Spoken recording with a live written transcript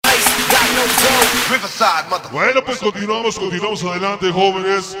Bueno, pues continuamos adelante,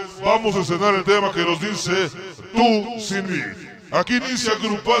 jóvenes. Vamos a estrenar el tema que nos dice Tú sin mí. Aquí inicia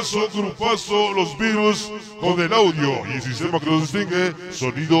grupazo, los virus con el audio y el sistema que nos distingue,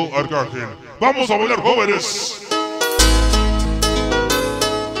 sonido arcangel. Vamos a bailar, jóvenes.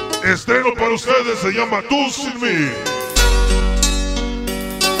 Estreno para ustedes, se llama Tú sin mí.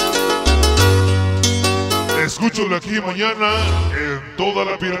 Escúchenlo aquí mañana en toda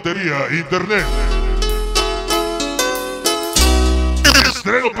la piratería, internet.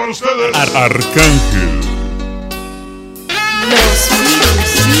 Estreno para ustedes. Arcángel. Los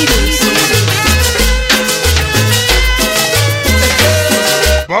virus.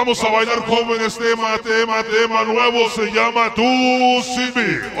 Vamos a bailar, jóvenes, tema nuevo, se llama Tú sin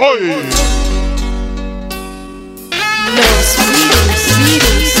mí. Hoy. Los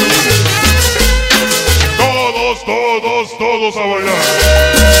virus. Todos a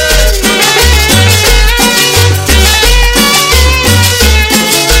bailar.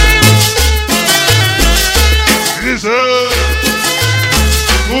 Dice,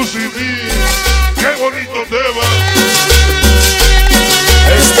 tú sin mí, qué bonito tema.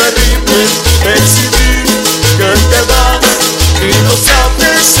 Es terrible percibir que te vas y no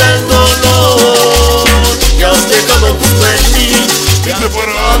sabes el dolor que has dejado justo en mí. Dice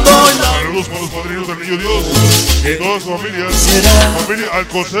para los padrinos del niño Dios y toda su familia, familia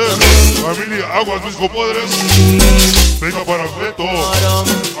Alcocer, familia Aguas, mis compadres. Venga para Beto,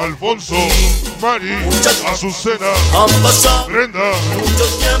 Alfonso, Mari, Azucena, Brenda, Mucho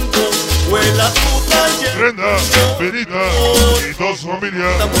tiempo fue la puta Brenda, Benita y toda su familia.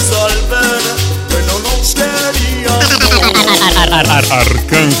 Estamos al ver, pero nos queríamos.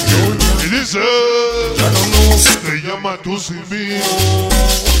 Arcángel. Y dice, Ya no nos te llama Tú sin mí,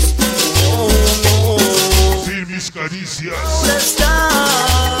 sin mis caricias,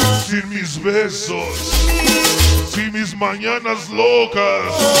 estás. sin mis besos, sin mis mañanas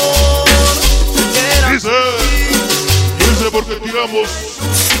locas. Dice porque tiramos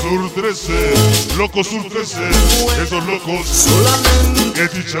Sur 13, Locos Sur 13, esos locos, Solamente el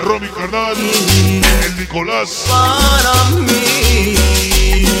Chicharrón, mi carnal, el Nicolás, para mí.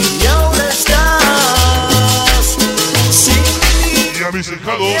 Y ahora estás sin mí. y a mis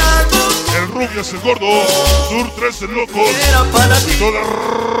hijados, el Rubias, el Gordo, Sur 13 locos, Era para ti toda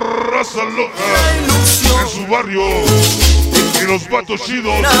raza loca la ilusión. en su barrio, y los vatos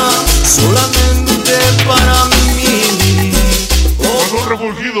chidos, Era solamente para mí. con un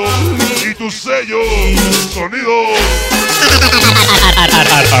refulgido y tu sello, sonido,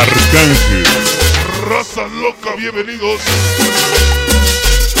 Arcángel. raza loca, bienvenidos.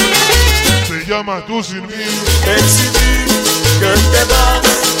 Se llama Tú sin mí. Percibir que te vas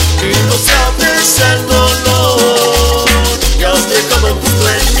y no sabes el dolor que has dejado justo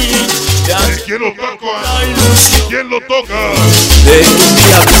en mí. Te has ¿Quién lo toca? la ilusión ¿Quién lo toca? de un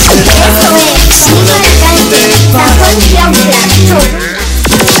día será solamente para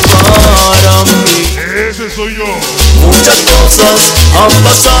mí. Ese soy yo. Muchas cosas han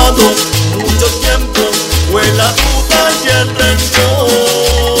pasado, mucho tiempo fue la duda y el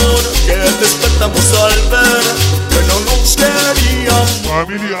rencor que despertamos al ver que no nos queríamos.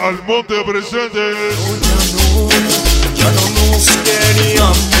 Familia Almonte presentes. Ya no nos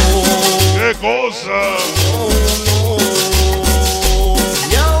queríamos. ¿Qué cosa?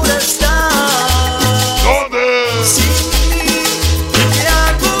 Y ahora estás ¿Dónde? sin mí. ¿Y qué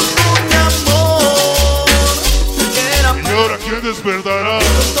hago con mi amor? Que era Y ahora quién despertará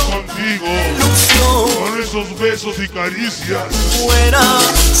contigo, ilusión. con esos besos y caricias Fuera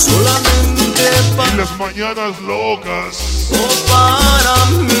solamente y para las mañanas locas. para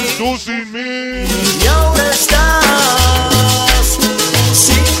mí. Tú sin mí. Y ahora estás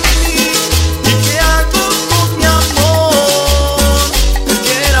sin mí. ¿Y qué hago con mi amor?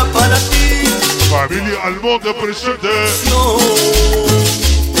 Que era para ti. Familia Almonte presente. No,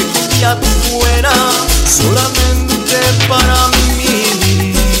 de que un día tú fueras solamente para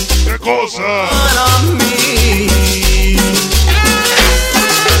mí. ¿Qué cosa? Para mí.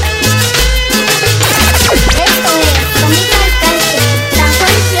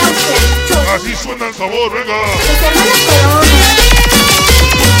 Así suena el sabor, venga.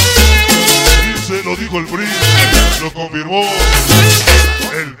 Dice, lo dijo el PRI, lo confirmó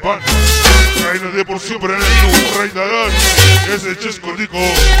el PAN. Reina de por siempre, reinarán. Ese Chesco dijo,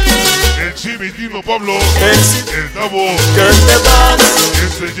 el Chimitino Pablo, el Tavo, Que te vas.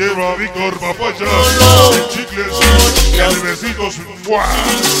 ese lleva a Víctor Papaya, el Chicles, el Besitos, ¡buah!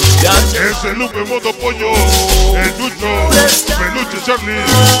 Ese Lupe Moto Pollo, el Chucho, Peluche Charlie,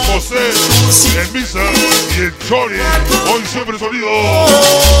 José, el Misa y el Chori. Hoy siempre sonido.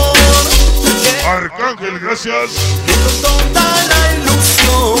 gracias. Y con toda la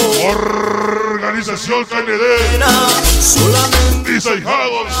ilusión. Organización KND. Solamente Mis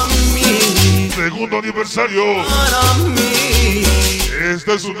ahijados. para mí. Segundo aniversario. Para mí.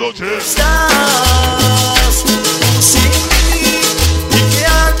 Esta es su noche. Estás sin mí. ¿Y qué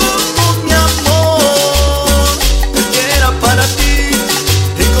hago con mi amor? Que era para ti.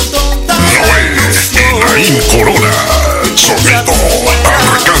 Y con toda la ilusión. Naim Corona, sonido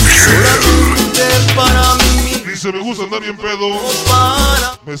arcangel. Solamente para mí. Dice, me gusta andar bien pedo.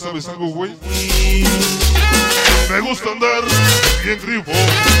 Para ¿Me sabes algo, güey? mí. Me gusta andar bien grifo.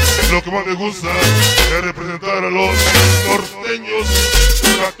 Lo que más me gusta es representar a los norteños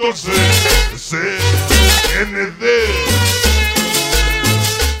 14 CND.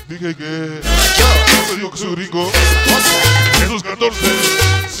 Dije que no te digo que soy rico. Esos 14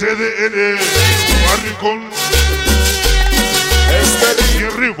 CDN Barricón.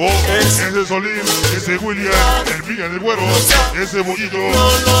 Bien rico. Ese Solín, ese William, el Villan, el Güero, ese Bollito,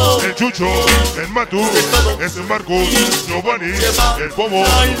 el Chucho, el Matu, ese Marcos, Giovanni, el Pomo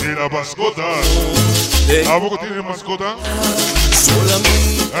y la mascota. ¿A poco tiene mascota?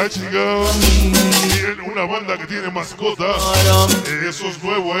 Ah, chica. Tienen una banda que tiene mascota. Eso es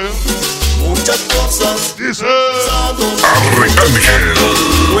nuevo, Muchas cosas. Dice. Arcangel.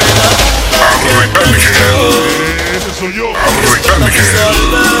 Ese soy yo.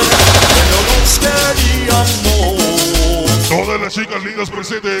 Todas las chicas lindas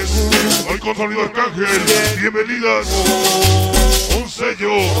presentes hoy con sonido arcángel, bienvenidas. Un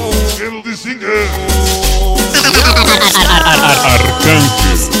sello que nos distingue. Arcangel.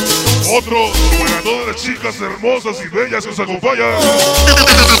 Otro para todas las chicas hermosas y bellas que nos acompañan.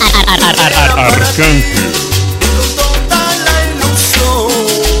 Arcangel. Con toda la ilusión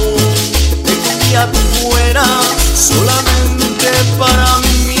de que un día tú fueras solamente para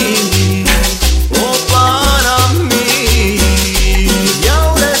mí, oh para mí. Y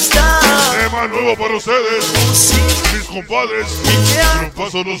ahora está Tema nuevo para ustedes, sin mis compadres. y que Pero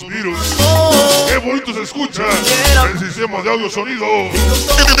paso los virus. amor. Qué bonito se escucha el sistema de audio sonido.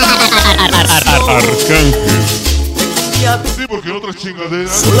 Arcangel. Un día tú Sí, porque en otras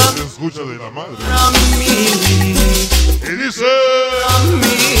chingaderas se escucha de la madre. para mí, Y dice. a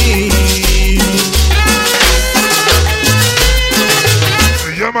mí.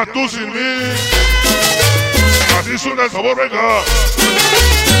 Se llama Tú Sin Mí. Así suena el sabor, venga.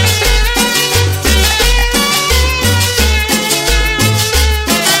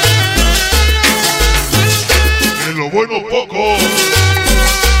 En lo bueno poco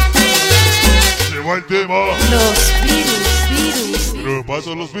se va el tema, Los virus. pero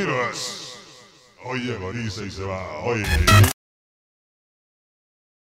paso los virus. Oye, Gorisa y se va. Oye.